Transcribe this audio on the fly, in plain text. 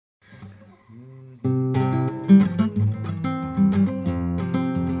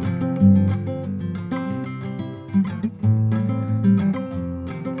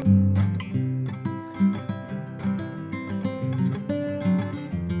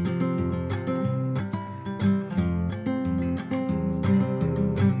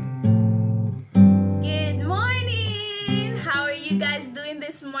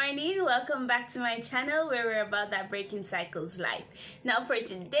welcome back to my channel where we're about that breaking cycles life. Now for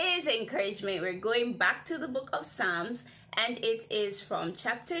today's encouragement, we're going back to the book of Psalms, and it is from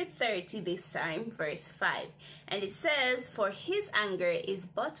chapter 30 this time, verse 5. And it says, "For his anger is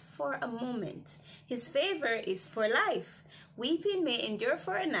but for a moment, his favor is for life. Weeping may endure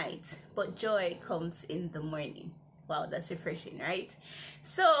for a night, but joy comes in the morning." Wow, that's refreshing, right?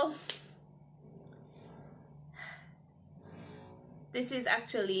 So this is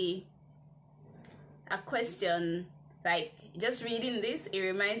actually a question, like just reading this, it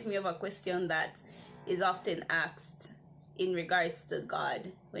reminds me of a question that is often asked in regards to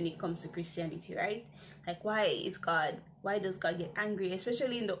God when it comes to Christianity, right? Like, why does God get angry?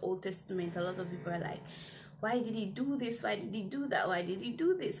 Especially in the Old Testament, a lot of people are like, why did he do this? Why did he do that? Why did he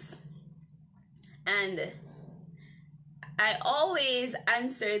do this? And I always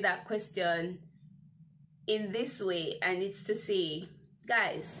answer that question in this way, and it's to say,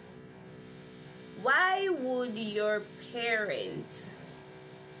 guys, why would your parent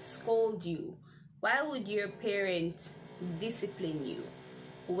scold you? Why would your parent discipline you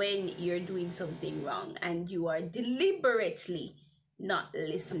when you're doing something wrong and you are deliberately not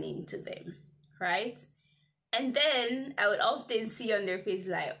listening to them, right? And then I would often see on their face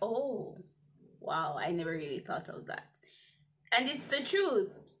like, oh, wow, I never really thought of that. And it's the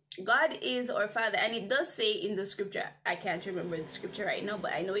truth. God is our Father, and it does say in the scripture, I can't remember the scripture right now,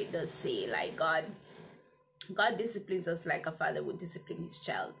 but I know it does say, like, God disciplines us like a father would discipline his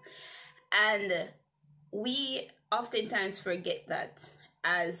child. And we oftentimes forget that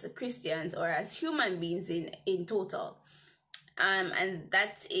as Christians or as human beings in total. And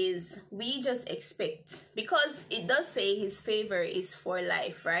that is, we just expect, because it does say his favor is for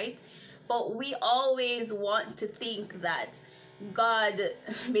life, right? But we always want to think that God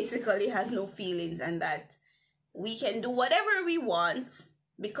basically has no feelings and that we can do whatever we want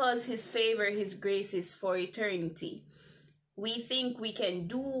because his favor, his grace is for eternity. We think we can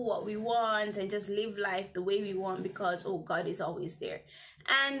do what we want and just live life the way we want because, oh, God is always there.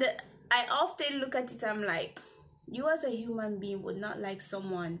 And I often look at it, I'm like, you as a human being would not like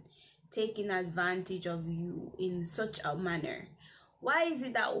someone taking advantage of you in such a manner. Why is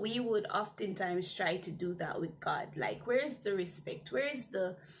it that we would oftentimes try to do that with God? Like, where's the respect? Where's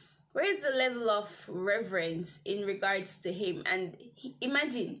the level of reverence in regards to him? And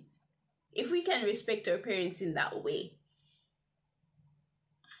imagine if we can respect our parents in that way,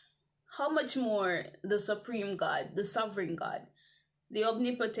 how much more the supreme God, the sovereign God, the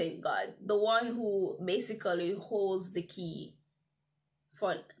omnipotent God, the one who basically holds the key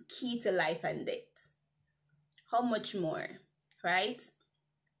to life and death. How much more, right?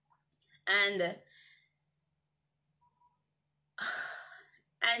 And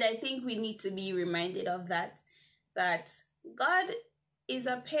I think we need to be reminded of that God is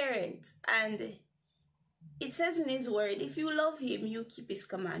a parent, and it says in his word, if you love him, you keep his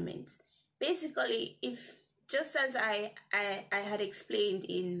commandments. Basically, if just as I had explained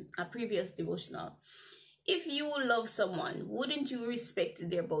in a previous devotional, if you love someone, wouldn't you respect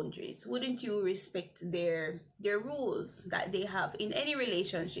their boundaries? Wouldn't you respect their rules that they have in any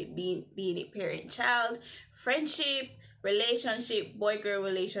relationship, being a parent-child, friendship, relationship, boy-girl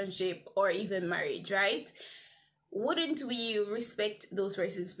relationship, or even marriage, right? Wouldn't we respect those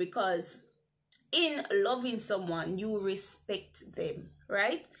persons? Because in loving someone, you respect them,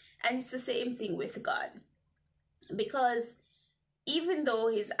 right? And it's the same thing with God. Because even though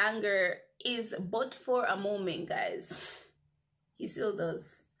his anger is but for a moment, guys, he still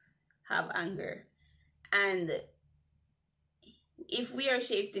does have anger. And if we are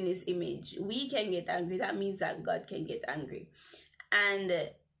shaped in his image, we can get angry. That means that God can get angry.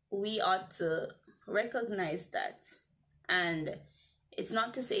 And we ought to recognize that. And it's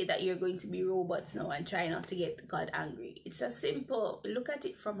not to say that you're going to be robots now and try not to get God angry. It's a simple, look at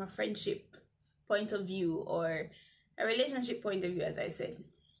it from a friendship point of view or a relationship point of view, as I said.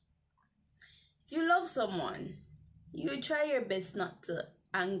 If you love someone, you try your best not to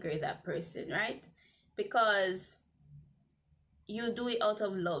anger that person, right? Because you do it out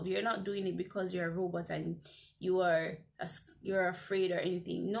of love. You're not doing it because you're a robot and you're afraid or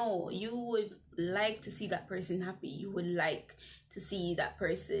anything. No, you would like to see that person happy. You would like to see that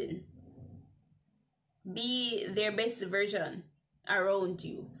person be their best version around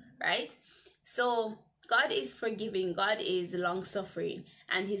you, right? So God is forgiving, God is long-suffering,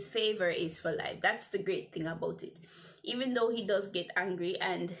 and his favor is for life. That's the great thing about it. Even though he does get angry,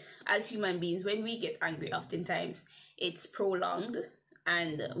 and as human beings, when we get angry, oftentimes it's prolonged,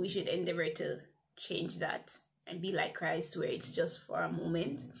 and we should endeavor to change that and be like Christ, where it's just for a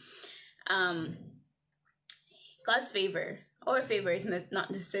moment. God's favor Our favor is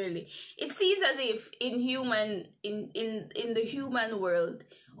not necessarily. It seems as if in the human world,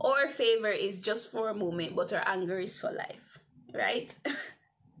 our favor is just for a moment, but our anger is for life, right?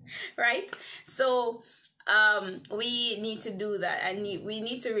 Right? So we need to do that, and we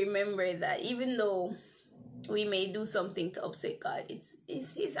need to remember that even though we may do something to upset God,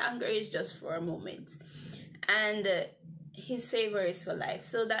 it's his anger is just for a moment, and his favor is for life.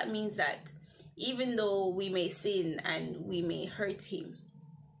 So that means that even though we may sin and we may hurt him,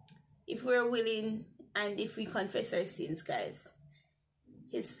 if we're willing and if we confess our sins, guys,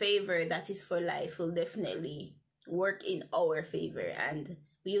 his favor that is for life will definitely work in our favor, and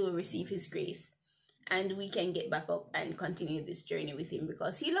we will receive his grace, and we can get back up and continue this journey with him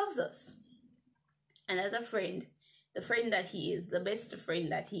because he loves us. And as a friend, the friend that he is, the best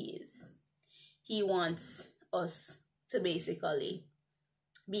friend that he is, he wants us to basically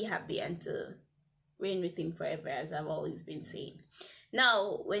be happy and to reign with him forever, as I've always been saying.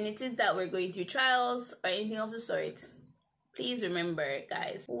 Now, when it is that we're going through trials or anything of the sort, please remember,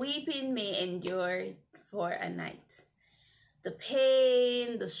 guys, weeping may endure for a night. The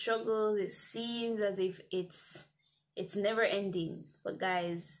pain, the struggles, it seems as if it's never ending. But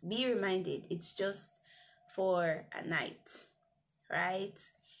guys, be reminded, it's just for a night, right?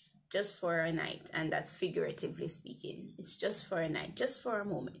 Just for a night, and that's figuratively speaking. It's just for a night, just for a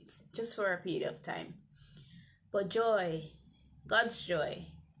moment, just for a period of time. But joy, God's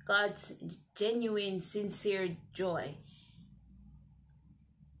genuine, sincere joy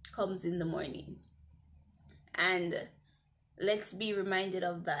comes in the morning. And let's be reminded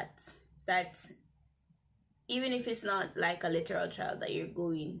of that even if it's not like a literal trial that you're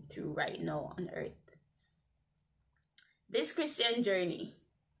going through right now on earth, this Christian journey,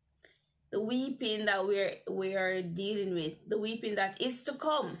 the weeping that we are dealing with, the weeping that is to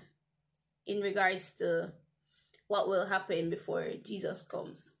come in regards to what will happen before Jesus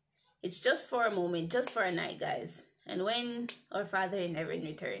comes, it's just for a moment, just for a night, guys. And when our Father in heaven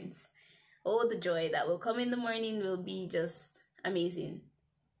returns, oh, the joy that will come in the morning will be just amazing.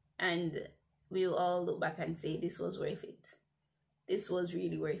 And we'll all look back and say, this was worth it. This was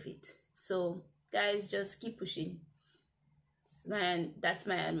really worth it. So, guys, just keep pushing. That's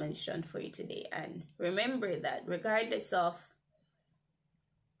my admonition for you today. And remember that regardless of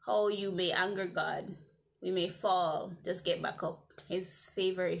how you may anger God, we may fall, just get back up. His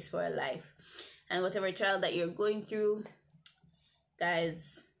favor is for life. And whatever trial that you're going through,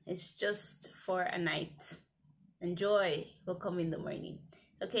 guys, it's just for a night, and joy will come in the morning.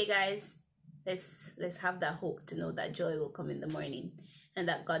 Okay, guys, let's have that hope to know that joy will come in the morning and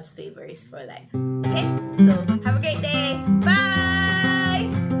that God's favor is for life. Okay, so